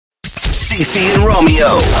Cece and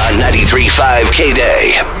Romeo on 93.5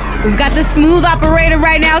 KDAY. We've got the smooth operator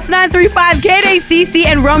right now. It's 935 KDAY, Cece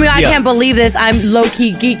and Romeo. I can't believe this. I'm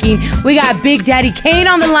low-key geeking. We got Big Daddy Kane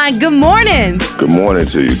on the line. Good morning. Good morning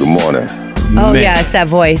to you. Good morning. Oh, man. Yeah, it's that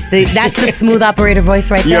voice. That's the smooth operator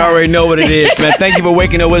voice right there. You already know what it is, man. Thank you for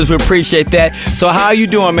waking up with us. We appreciate that. So how are you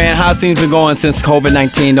doing, man? How's things been going since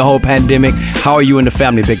COVID-19, the whole pandemic? How are you and the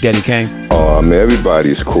family, Big Daddy Kane? I mean,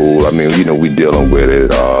 everybody's cool. I mean, you know, we dealing with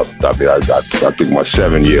it. I think my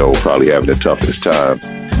 7-year-old probably having the toughest time.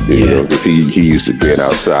 You know, because he used to being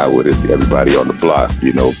outside with everybody on the block,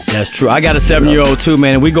 you know. That's true. I got a 7-year-old too,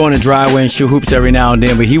 man, and we go in the driveway and shoot hoops every now and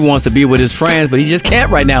then, but he wants to be with his friends, but he just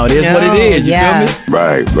can't right now. It is what it is, you feel me?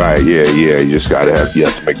 Right, yeah. You just have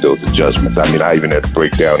to make those adjustments. I mean, I even had to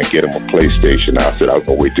break down and get him a PlayStation. I said I was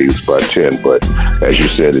going to wait till he was about 10, but as you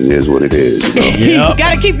said, it is what it is, you know. You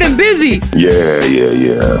got to keep them busy. Yeah.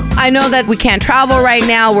 I know that we can't travel right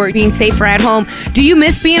now. We're being safer at home. Do you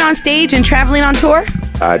miss being on stage and traveling on tour?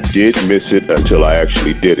 I did miss it until I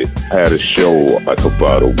actually did it. I had a show like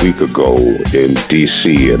about a week ago in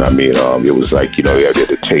D.C. and I mean, it was like, you know, they had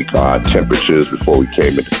to take our temperatures before we came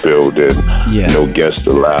in the building. No guests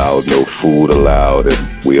allowed, no food allowed,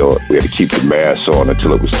 and we had to keep the mask on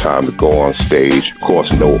until it was time to go on stage. Of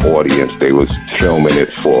course, no audience. They was filming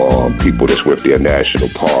it for people that's with their national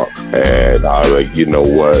park. And I was like, you know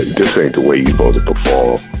what? This ain't the way you're supposed to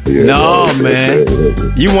perform. Man.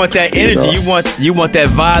 You want that energy. You want that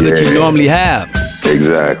vibe that you normally have.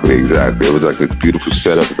 Exactly. It was like a beautiful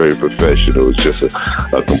setup, very professional. It was just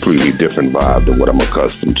a completely different vibe than what I'm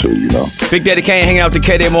accustomed to, you know. Big Daddy Kane hanging out the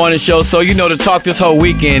KDAY Morning Show. So, you know, the talk this whole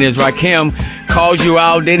weekend is Rakim calls you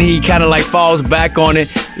out, then he kind of like falls back on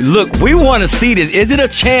it. Look, we want to see this. Is it a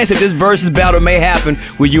chance that this versus battle may happen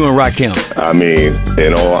with you and Rakim? I mean,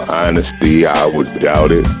 in all honesty, I would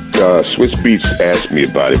doubt it. Swiss Beats asked me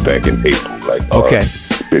about it back in April.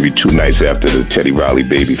 Maybe 2 nights after the Teddy Riley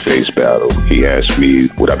Babyface battle, he asked me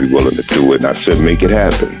would I be willing to do it, and I said make it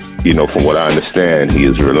happen. You know, from what I understand, he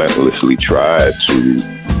has relentlessly tried to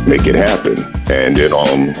make it happen. And then,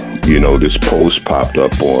 you know, this post popped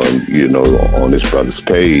up on, you know, on his brother's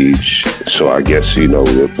page. So I guess, you know,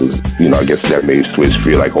 it was, you know, I guess that made Swiss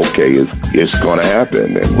feel like, okay, it's gonna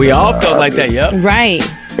happen. And we all felt like that, Right.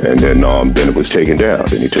 And then it was taken down.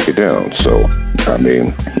 Then he took it down. So, I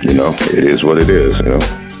mean, you know, it is what it is, you know.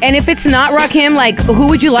 And if it's not Rakim, like, who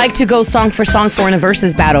would you like to go song for song for in a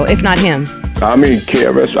versus battle, if not him? I mean,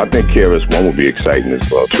 KRS. I think KRS-One would be exciting as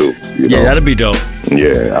well, too. You know? Yeah, that'd be dope.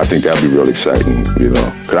 Yeah, I think that'd be really exciting, you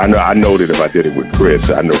know. Because I know that if I did it with Chris,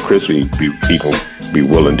 I know Chris would be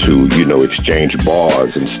willing to, you know, exchange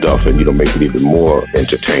bars and stuff and, you know, make it even more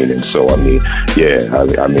entertaining. So, I mean,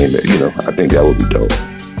 I mean, you know, I think that would be dope.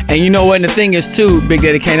 And you know what? And the thing is, too, Big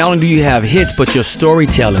Daddy Kane, not only do you have hits, but your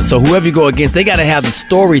storytelling. So whoever you go against, they got to have the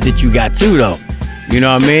stories that you got, too, though. You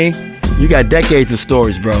know what I mean? You got decades of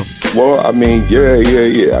stories, bro. Well, I mean, yeah.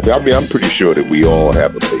 I mean, I'm pretty sure that we all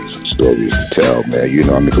have amazing stories to tell, man. You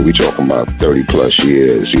know, I mean, because we talking about 30-plus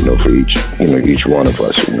years, you know, for each one of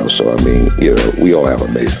us, you know. So, I mean, you know, we all have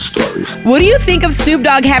amazing stories. What do you think of Snoop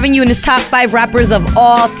Dogg having you in his top 5 rappers of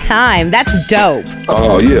all time? That's dope.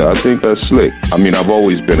 Oh, yeah, I think that's slick. I mean, I've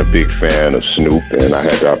always been a big fan of Snoop, and I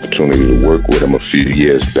had the opportunity to work with him a few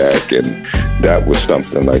years back, and that was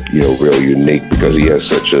something like, you know, real unique because he has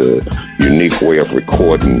such a unique way of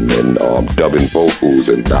recording and dubbing vocals,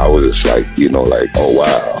 and I was just like, you know, like, oh,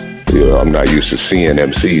 wow. You know, I'm not used to seeing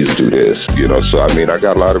MCs do this, you know, so I mean, I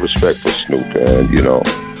got a lot of respect for Snoop, and, you know,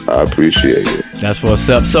 I appreciate it. That's what's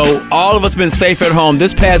up. So all of us been safe at home.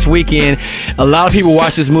 This past weekend, a lot of people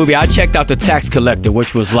watched this movie. I checked out The Tax Collector,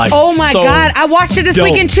 which was like, oh my God, I watched it this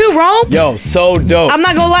weekend too, Rome. Yo, so dope. I'm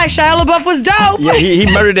not gonna lie, Shia LaBeouf was dope. Yeah,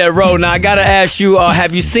 he murdered that role. Now I gotta ask you,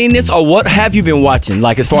 have you seen this, or what have you been watching,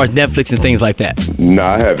 like as far as Netflix and things like that? No,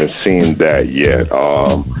 I haven't seen that yet.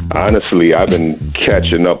 Honestly, I've been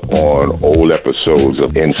catching up on old episodes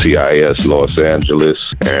of NCIS Los Angeles,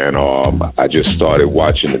 and I just started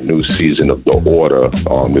watching the new season of The Order,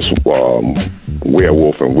 this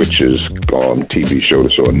Werewolf and Witches TV show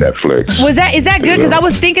that's on Netflix. Is that good? Because I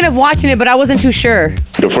was thinking of watching it, but I wasn't too sure.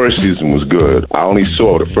 The first season was good. I only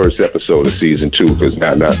saw the first episode of season 2 because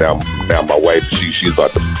now my wife, she's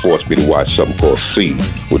about to force me to watch something called C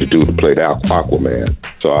with the dude who played Aquaman.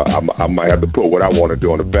 So I might have to put what I want to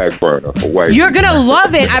do on the back burner for white. You're gonna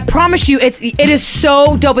love it. I promise you. It is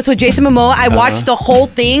so dope. It's with Jason Momoa. I watched the whole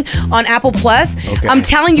thing on Apple Plus. Okay. I'm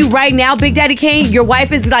telling you right now, Big Daddy Kane, your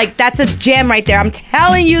wife is like, that's a gem right there. I'm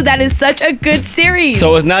telling you, that is such a good series.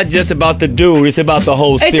 So it's not just about the dude, it's about the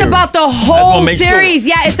whole series. It's about the whole series. Sure.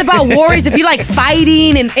 Yeah, it's about warriors. If you like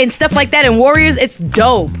fighting and stuff like that and warriors, it's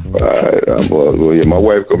dope. Well, yeah, my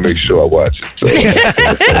wife gonna make sure I watch it. So.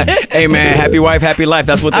 Hey man, happy wife, happy life.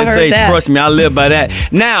 That's what they say. Trust me, I live by that.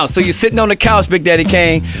 Now, so you're sitting on the couch, Big Daddy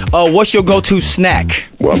Kane. What's your go-to snack?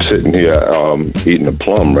 Well, I'm sitting here eating a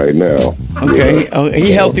plum right now. Okay,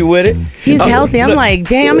 he healthy with it. He's healthy. I'm like,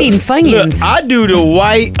 dang, I'm eating Funyuns. I do the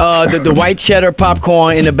white, the white cheddar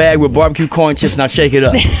popcorn in the bag with barbecue corn chips, and I shake it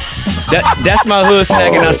up. That's my hood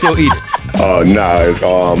snack, and I still eat it.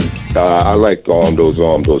 I like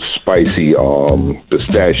those spicy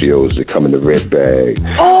pistachios that come in the red bag.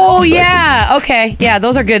 Oh yeah, okay, yeah,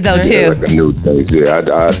 those are good though too. Like a new thing. Yeah,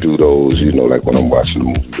 I do those. You know, like when I'm watching a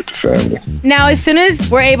movie with the family. Now, as soon as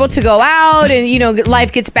we're able to go out and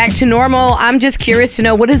life gets back to normal, I'm just curious to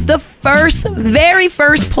know, what is the very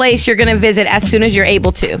first place you're gonna visit as soon as you're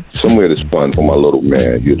able to? Somewhere that's fun for my little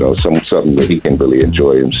man. Something that he can really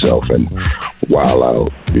enjoy himself and wild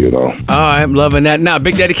out. I'm loving that. Now,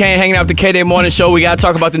 Big Daddy Kane hanging out with the KDAY Morning Show. We got to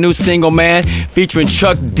talk about the new single, man, featuring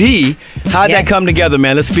Chuck D. How'd that come together,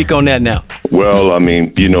 man? Let's speak on that now. Well, I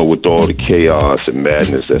mean, with all the chaos and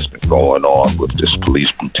madness that's been going on with this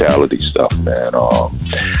police brutality stuff, man,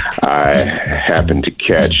 I happened to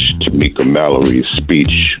catch Tamika Mallory's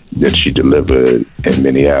speech that she delivered in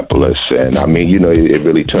Minneapolis. And I mean, it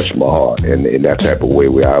really touched my heart in that type of way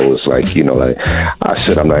where I was like, I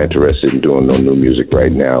said, I'm not interested in doing no new music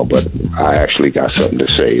right now, but I actually got something to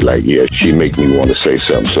say. Like, yeah, she make me want to say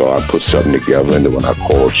something. So I put something together, and then when I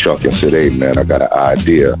called Chuck and said, hey, man, I got an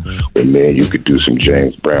idea where, man, you could do some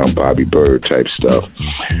James Brown, Bobby Bird type stuff.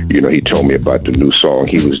 He told me about the new song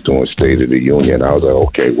he was doing, State of the Union. I was like,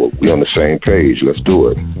 okay, well, we on the same page. Let's do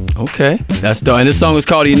it. Okay. That's done. And this song is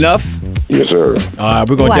called Enough? Yes, sir. All right,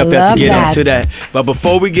 we're going to definitely have to get into that. But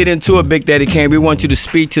before we get into it, Big Daddy Kane, we want you to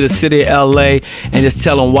speak to the city of L.A. and just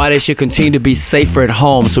tell them why they should continue to be safer at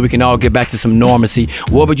home so we can all get back to some normalcy.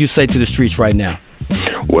 What would you say to the streets right now?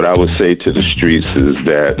 What I would say to the streets is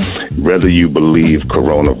that whether you believe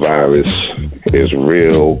coronavirus is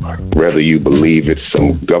real, whether you believe it's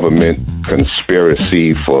some government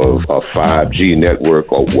conspiracy for a 5G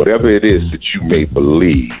network or whatever it is that you may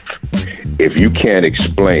believe, if you can't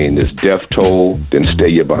explain this death toll, then stay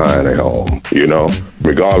your behind at home,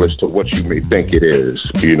 regardless to what you may think it is,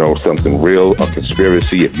 something real, a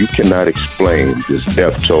conspiracy. If you cannot explain this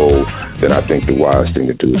death toll, then I think the wise thing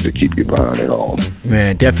to do is to keep your behind at home.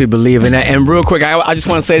 Man, definitely believe in that. And real quick, I just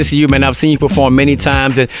want to say this to you, man. I've seen you perform many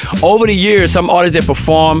times, and over the years, some artists that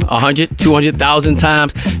perform 100, 200,000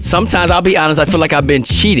 times, sometimes, I'll be honest, I feel like I've been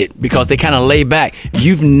cheated because they kind of lay back.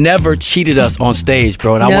 You've never cheated us on stage,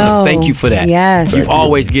 bro, and I want to thank you for that. Yes. You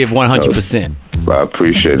always give 100%. I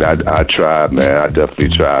appreciate it. I tried, man. I definitely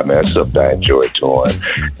tried, man. That's something I enjoy doing,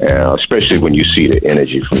 and especially when you see the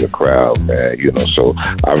energy from the crowd, man. So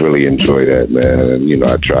I really enjoy that, man. And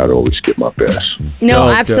I try to always get my best. No,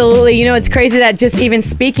 absolutely. It's crazy that just even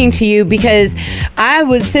speaking to you, because I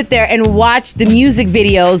would sit there and watch the music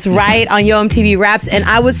videos, right, on Yo MTV Raps, and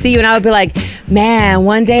I would see you and I would be like, man,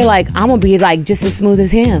 one day, like, I'm gonna be like just as smooth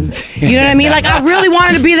as him. You know what I mean? Like, I really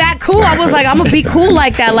wanted to be that cool. I was like, I'm gonna be cool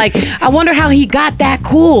like that. Like, I wonder how he got that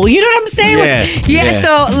cool. You know what I'm saying? Yeah.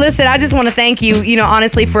 So listen, I just want to thank you,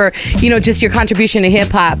 honestly, for, just your contribution to hip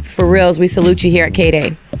hop. For reals, we salute you here at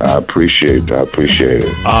KDAY. I appreciate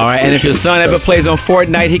it. All right, and if your son ever plays on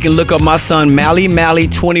Fortnite, he can look up my son, Mally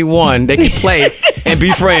 21. They can play and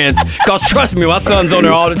be friends. Because trust me, my son's on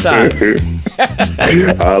there all the time.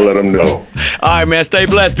 I'll let him know. All right, man. Stay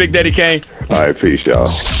blessed, Big Daddy Kane. All right, peace, y'all.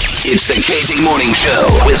 It's the KDAY Morning Show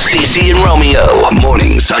with Cece and Romeo.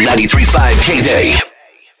 Mornings on 93.5 KDAY.